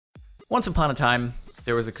Once upon a time,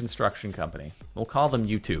 there was a construction company. We'll call them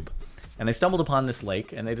YouTube. And they stumbled upon this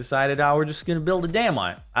lake and they decided, oh, we're just going to build a dam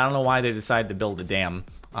on it. I don't know why they decided to build a dam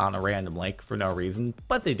on a random lake for no reason,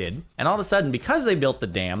 but they did. And all of a sudden, because they built the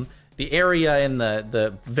dam, the area in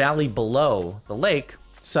the valley below the lake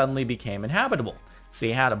suddenly became inhabitable. So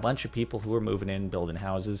you had a bunch of people who were moving in, building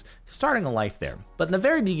houses, starting a life there. But in the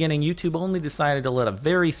very beginning, YouTube only decided to let a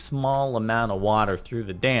very small amount of water through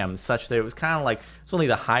the dam, such that it was kind of like it's only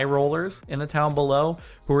the high rollers in the town below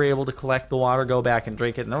who were able to collect the water, go back and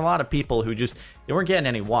drink it. And there were a lot of people who they weren't getting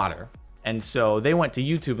any water. And so they went to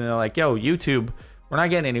YouTube and they're like, yo, YouTube, we're not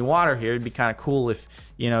getting any water here. It'd be kind of cool if,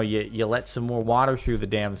 you let some more water through the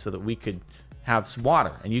dam so that we could have some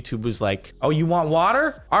water. And YouTube was like, oh, you want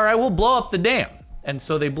water? All right, we'll blow up the dam. And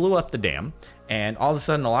so they blew up the dam, and all of a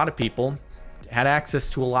sudden a lot of people had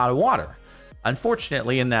access to a lot of water.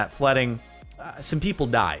 Unfortunately, in that flooding, some people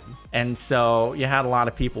died. And so you had a lot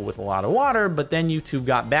of people with a lot of water, but then YouTube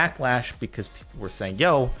got backlash because people were saying,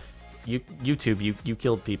 yo, YouTube, you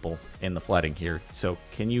killed people in the flooding here. So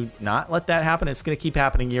can you not let that happen? It's going to keep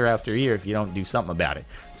happening year after year if you don't do something about it.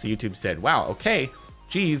 So YouTube said, wow, okay,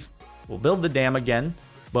 geez, we'll build the dam again,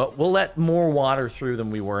 but we'll let more water through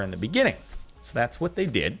than we were in the beginning. So that's what they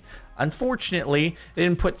did. Unfortunately, they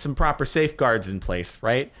didn't put some proper safeguards in place,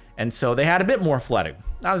 right? And so they had a bit more flooding.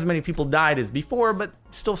 Not as many people died as before, but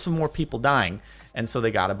still some more people dying. And so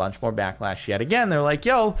they got a bunch more backlash yet again. They're like,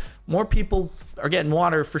 yo, more people are getting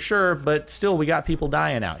water for sure, but still we got people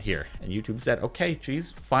dying out here. And YouTube said, okay,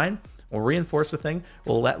 geez, fine. We'll reinforce the thing.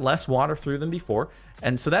 We'll let less water through than before.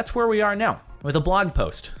 And so that's where we are now with a blog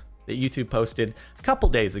post that YouTube posted a couple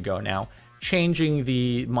days ago now, changing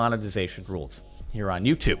the monetization rules here on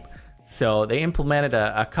YouTube. So they implemented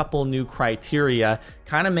a couple new criteria,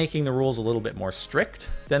 kind of making the rules a little bit more strict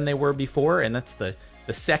than they were before. And that's the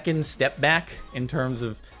second step back in terms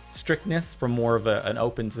of strictness from more of an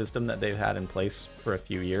open system that they've had in place for a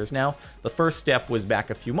few years now. The first step was back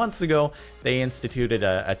a few months ago. They instituted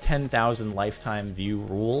a 10,000 lifetime view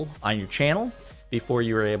rule on your channel before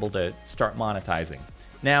you were able to start monetizing.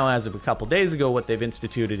 Now, as of a couple days ago, what they've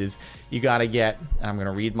instituted is you got to get, and I'm going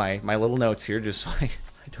to read my little notes here just so I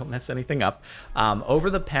don't mess anything up.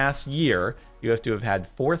 Over the past year, you have to have had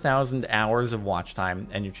 4,000 hours of watch time,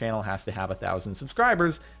 and your channel has to have 1,000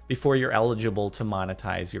 subscribers before you're eligible to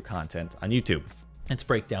monetize your content on YouTube. Let's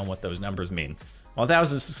break down what those numbers mean. Well,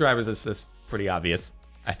 1,000 subscribers is just pretty obvious.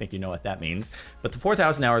 I think you know what that means. But the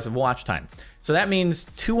 4,000 hours of watch time. So that means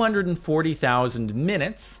 240,000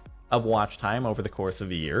 minutes of watch time over the course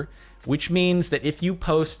of a year, which means that if you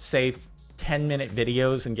post, say, 10-minute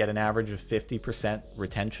videos and get an average of 50%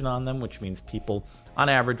 retention on them, which means people on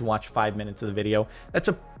average watch 5 minutes of the video, that's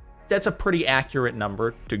a pretty accurate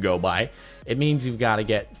number to go by. It means you've got to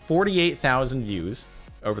get 48,000 views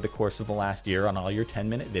over the course of the last year on all your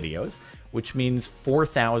 10-minute videos, which means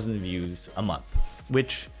 4,000 views a month,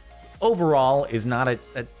 which overall is not a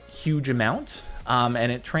huge amount.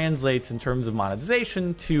 And it translates in terms of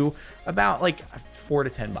monetization to about like $4 to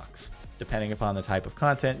 $10, depending upon the type of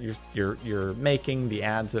content you're making, the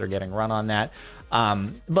ads that are getting run on that.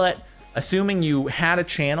 But assuming you had a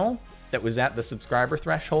channel that was at the subscriber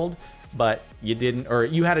threshold, but you didn't, or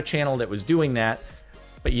you had a channel that was doing that,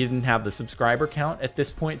 but you didn't have the subscriber count at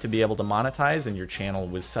this point to be able to monetize, and your channel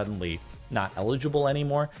was suddenly not eligible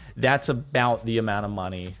anymore, that's about the amount of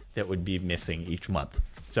money that would be missing each month.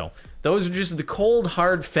 So those are just the cold,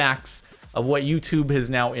 hard facts of what YouTube has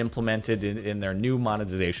now implemented in their new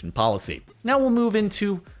monetization policy. Now we'll move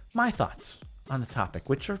into my thoughts on the topic,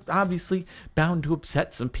 which are obviously bound to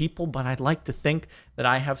upset some people, but I'd like to think that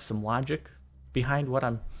I have some logic behind what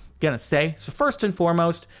I'm gonna say. So first and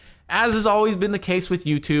foremost, as has always been the case with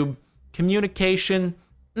YouTube, communication,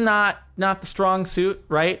 not the strong suit,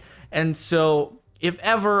 right? And so if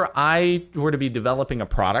ever I were to be developing a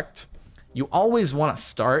product, you always want to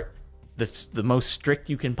start the most strict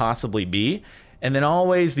you can possibly be, and then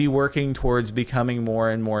always be working towards becoming more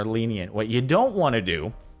and more lenient. What you don't want to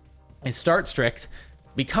do is start strict,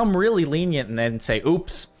 become really lenient, and then say,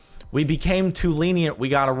 oops, we became too lenient, we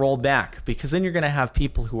got to roll back. Because then you're going to have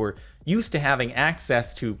people who are used to having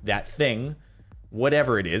access to that thing,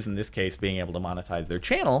 whatever it is, in this case being able to monetize their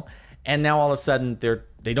channel, and now all of a sudden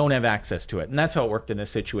they don't have access to it. And that's how it worked in this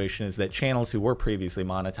situation, is that channels who were previously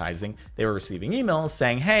monetizing, they were receiving emails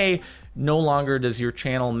saying, hey, no longer does your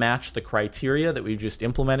channel match the criteria that we've just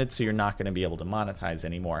implemented, so you're not going to be able to monetize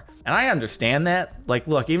anymore. And I understand that. Like,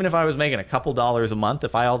 look, even if I was making a couple dollars a month,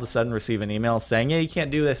 if I all of a sudden receive an email saying, yeah, you can't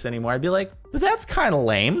do this anymore, I'd be like, but that's kind of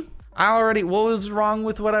lame. What was wrong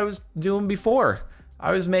with what I was doing before?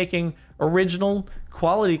 I was making original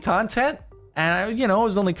quality content. And you know, it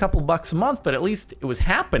was only a couple bucks a month, but at least it was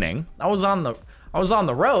happening. I was on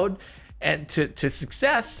the road and to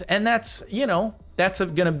success, and that's, you know, that's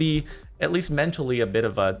going to be at least mentally a bit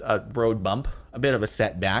of a road bump, a bit of a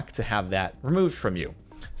setback to have that removed from you.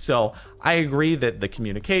 So I agree that the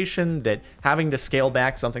communication, that having to scale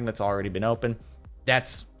back something that's already been open,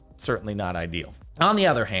 that's certainly not ideal. On the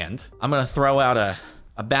other hand, I'm going to throw out a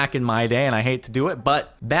back in my day, and I hate to do it,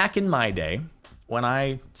 but back in my day, when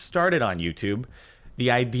I started on YouTube,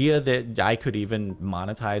 the idea that I could even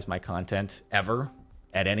monetize my content ever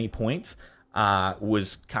at any point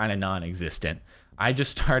was kind of non-existent. I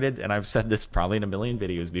just started, and I've said this probably in a million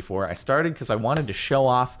videos before, I started because I wanted to show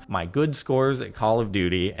off my good scores at Call of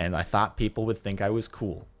Duty, and I thought people would think I was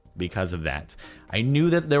cool because of that. I knew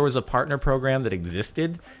that there was a partner program that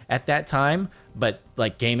existed at that time, but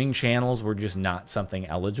like gaming channels were just not something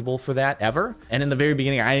eligible for that ever. And in the very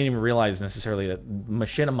beginning, I didn't even realize necessarily that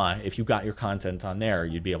Machinima, if you got your content on there,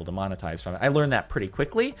 you'd be able to monetize from it. I learned that pretty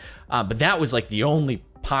quickly, but that was like the only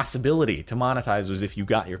possibility to monetize was if you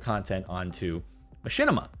got your content onto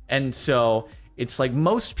Machinima. And so it's like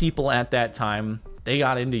most people at that time, they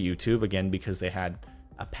got into YouTube again because they had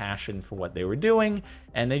a passion for what they were doing,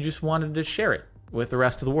 and they just wanted to share it with the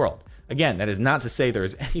rest of the world. Again, that is not to say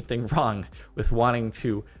there's anything wrong with wanting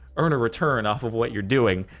to earn a return off of what you're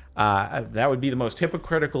doing. That would be the most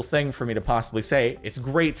hypocritical thing for me to possibly say. It's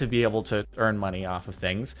great to be able to earn money off of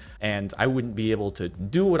things, and I wouldn't be able to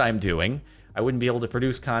do what I'm doing. I wouldn't be able to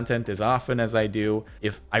produce content as often as I do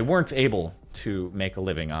if I weren't able to make a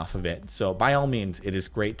living off of it. So by all means, it is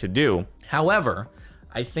great to do. However,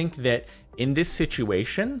 I think that in this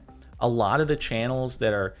situation, a lot of the channels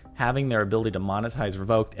that are having their ability to monetize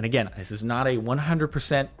revoked, and again, this is not a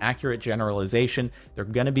 100% accurate generalization. There are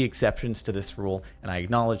going to be exceptions to this rule, and I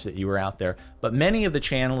acknowledge that you are out there. But many of the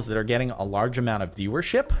channels that are getting a large amount of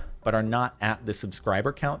viewership, but are not at the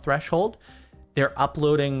subscriber count threshold, they're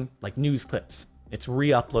uploading like news clips. It's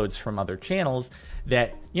re-uploads from other channels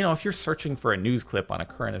that, you know, if you're searching for a news clip on a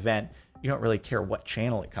current event, you don't really care what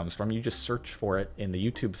channel it comes from. You just search for it in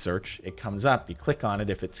the YouTube search. It comes up, you click on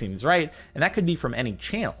it if it seems right, and that could be from any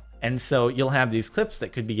channel. And so you'll have these clips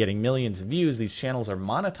that could be getting millions of views. These channels are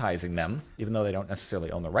monetizing them, even though they don't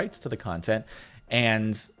necessarily own the rights to the content.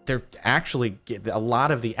 And they're actually, a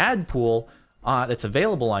lot of the ad pool that's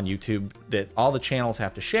available on YouTube that all the channels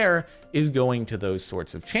have to share is going to those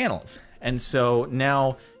sorts of channels. And so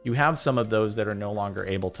now you have some of those that are no longer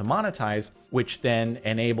able to monetize, which then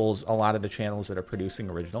enables a lot of the channels that are producing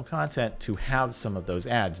original content to have some of those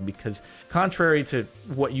ads. Because contrary to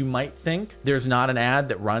what you might think, there's not an ad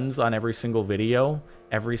that runs on every single video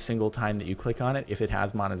every single time that you click on it if it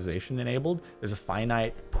has monetization enabled. There's a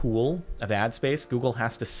finite pool of ad space. Google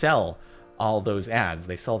has to sell all those ads.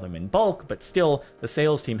 They sell them in bulk, but still the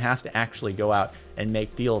sales team has to actually go out and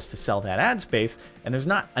make deals to sell that ad space, and there's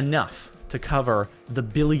not enough to cover the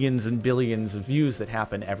billions and billions of views that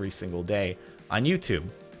happen every single day on YouTube.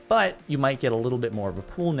 But you might get a little bit more of a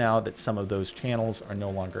pool now that some of those channels are no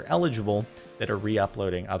longer eligible that are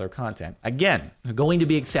re-uploading other content. Again, there are going to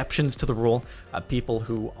be exceptions to the rule of people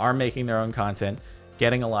who are making their own content,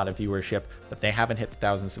 getting a lot of viewership, but they haven't hit the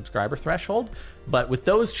 1,000 subscriber threshold. But with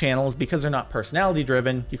those channels, because they're not personality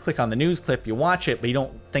driven, you click on the news clip, you watch it, but you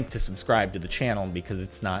don't think to subscribe to the channel because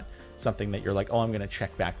it's not something that you're like, oh, I'm gonna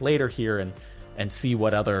check back later here and see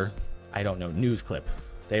what other, I don't know, news clip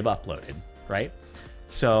they've uploaded, right?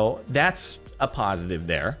 So that's a positive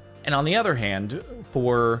there. And on the other hand,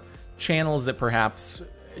 for channels that perhaps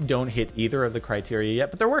don't hit either of the criteria yet,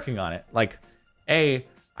 but they're working on it. Like, I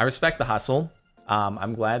respect the hustle.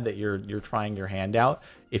 I'm glad that you're trying your hand out.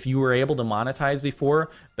 If you were able to monetize before,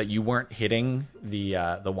 but you weren't hitting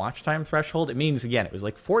the watch time threshold, it means, again, it was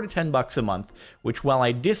like $4 to $10 a month, which, while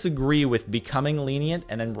I disagree with becoming lenient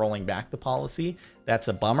and then rolling back the policy, that's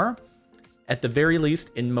a bummer. At the very least,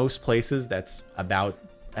 in most places, that's about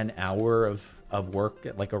an hour of work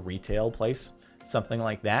at like a retail place, something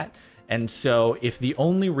like that. And so if the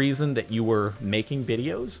only reason that you were making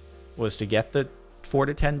videos was to get the $4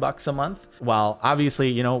 to $10 a month, while obviously,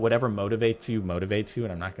 you know, whatever motivates you,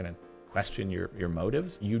 and I'm not going to question your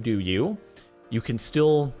motives, you do you. You can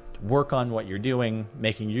still work on what you're doing,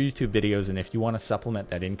 making your YouTube videos, and if you want to supplement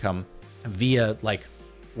that income via like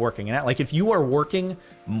working it out, like if you are working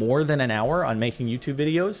more than an hour on making YouTube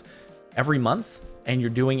videos every month and you're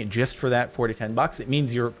doing it just for that $4 to $10, it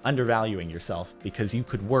means you're undervaluing yourself, because you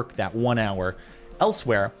could work that 1 hour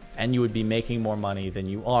elsewhere and you would be making more money than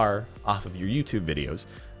you are off of your YouTube videos.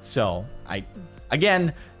 So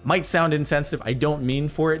again, might sound insensitive. I don't mean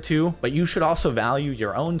for it to, but you should also value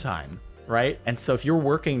your own time, right? And so if you're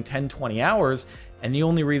working 10, 20 hours and the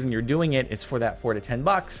only reason you're doing it is for that $4 to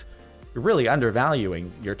 $10, you're really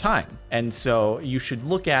undervaluing your time. And so you should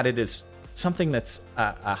look at it as something that's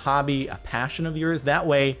a hobby, a passion of yours. That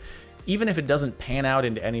way, even if it doesn't pan out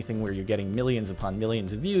into anything where you're getting millions upon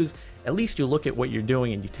millions of views, at least you look at what you're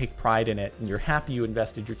doing and you take pride in it, and you're happy you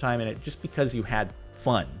invested your time in it just because you had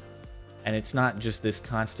fun. And it's not just this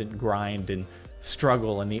constant grind and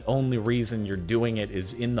struggle, and the only reason you're doing it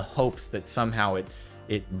is in the hopes that somehow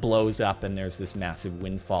it blows up and there's this massive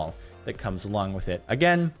windfall that comes along with it.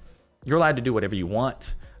 Again, you're allowed to do whatever you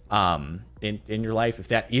want in your life. If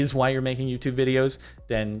that is why you're making YouTube videos,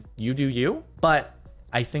 then you do you. But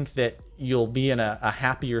I think that you'll be in a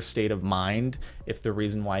happier state of mind if the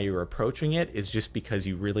reason why you're approaching it is just because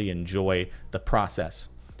you really enjoy the process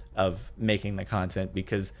of making the content,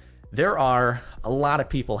 because there are a lot of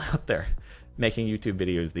people out there making YouTube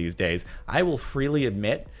videos these days. I will freely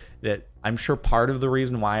admit that I'm sure part of the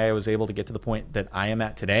reason why I was able to get to the point that I am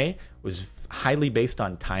at today was highly based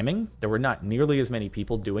on timing. There were not nearly as many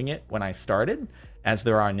people doing it when I started as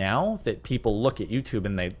there are now, that people look at YouTube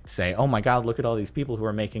and they say, oh my God, look at all these people who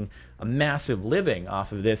are making a massive living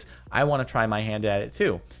off of this. I want to try my hand at it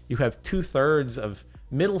too. You have 2/3 of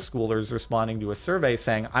middle schoolers responding to a survey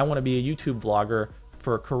saying, I want to be a YouTube vlogger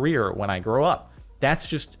for a career when I grow up. That's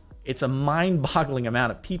just, it's a mind-boggling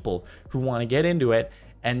amount of people who want to get into it,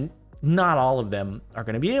 and not all of them are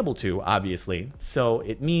going to be able to, obviously. So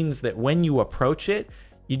it means that when you approach it,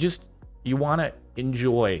 you want to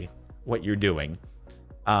enjoy what you're doing.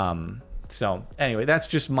 So anyway,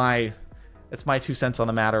 that's my 2 cents on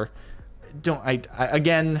the matter.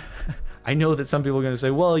 Again, I know that some people are going to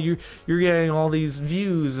say, well, you're getting all these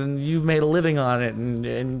views and you've made a living on it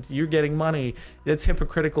and you're getting money. It's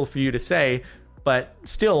hypocritical for you to say, but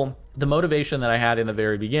still, the motivation that I had in the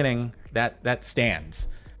very beginning, that stands.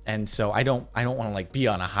 And so I don't want to like be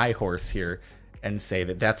on a high horse here and say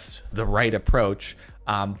that that's the right approach,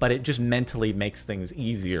 but it just mentally makes things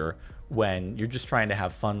easier when you're just trying to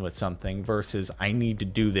have fun with something versus I need to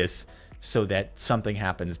do this so that something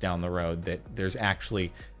happens down the road that there's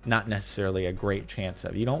actually not necessarily a great chance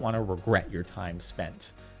of. You don't want to regret your time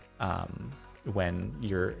spent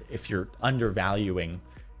if you're undervaluing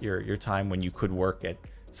your time when you could work at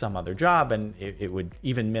some other job, and it would,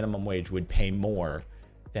 even minimum wage would pay more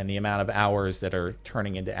than the amount of hours that are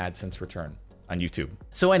turning into AdSense return on YouTube.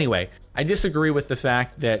 So anyway, I disagree with the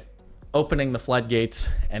fact that opening the floodgates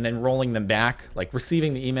and then rolling them back, like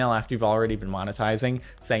receiving the email after you've already been monetizing,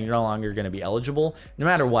 saying you're no longer going to be eligible, no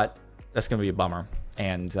matter what, that's going to be a bummer.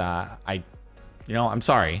 And I'm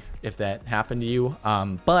sorry if that happened to you.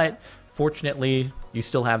 But fortunately, you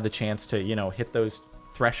still have the chance to, hit those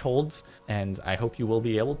thresholds, and I hope you will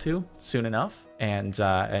be able to soon enough and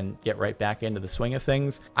get right back into the swing of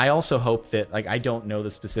things. I also hope that, like, I don't know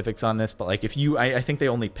the specifics on this, but like if you, I think they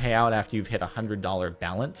only pay out after you've hit $100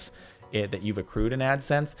 balance that you've accrued in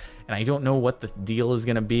AdSense, and I don't know what the deal is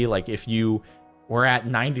going to be. Like if you were at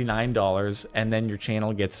 $99 and then your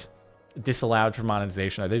channel gets disallowed for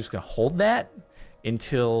monetization, are they just going to hold that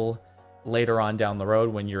until later on down the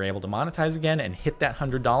road when you're able to monetize again and hit that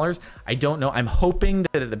 $100? I don't know. I'm hoping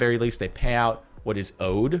that at the very least they pay out what is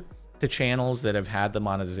owed to channels that have had the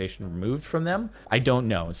monetization removed from them. I don't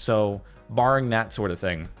know. So barring that sort of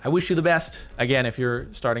thing, I wish you the best. Again, if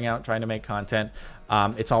you're starting out trying to make content,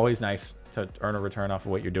 it's always nice to earn a return off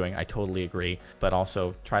of what you're doing. I totally agree, but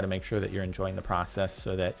also try to make sure that you're enjoying the process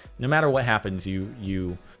so that no matter what happens,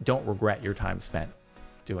 you don't regret your time spent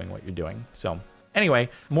doing what you're doing. So anyway,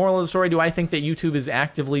 moral of the story, do I think that YouTube is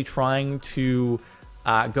actively trying to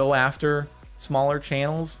go after smaller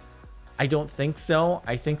channels? I don't think so.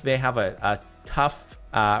 I think they have a tough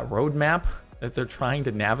roadmap that they're trying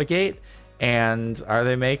to navigate. And are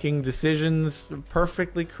they making decisions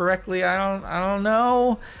perfectly correctly? I don't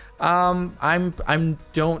know. I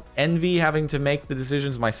don't envy having to make the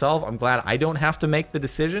decisions myself. I'm glad I don't have to make the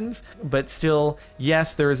decisions, but still,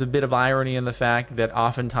 yes, there is a bit of irony in the fact that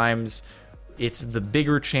oftentimes it's the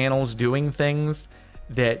bigger channels doing things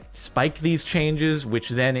that spike these changes, which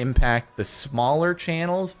then impact the smaller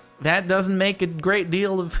channels. That doesn't make a great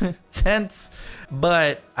deal of sense,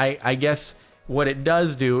 but I guess what it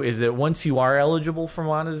does do is that once you are eligible for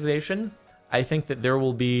monetization, I think that there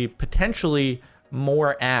will be potentially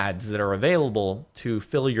more ads that are available to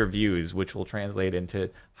fill your views, which will translate into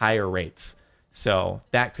higher rates. So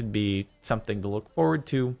that could be something to look forward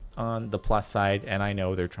to on the plus side. And I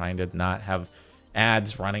know they're trying to not have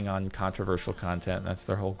ads running on controversial content. That's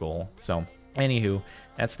their whole goal. So anywho,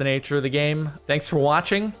 that's the nature of the game. Thanks for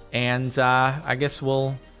watching. And I guess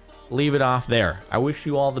we'll leave it off there. I wish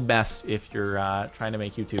you all the best if you're trying to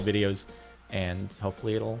make YouTube videos, and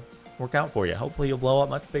hopefully it'll work out for you. Hopefully you'll blow up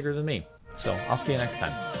much bigger than me. So I'll see you next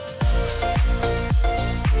time.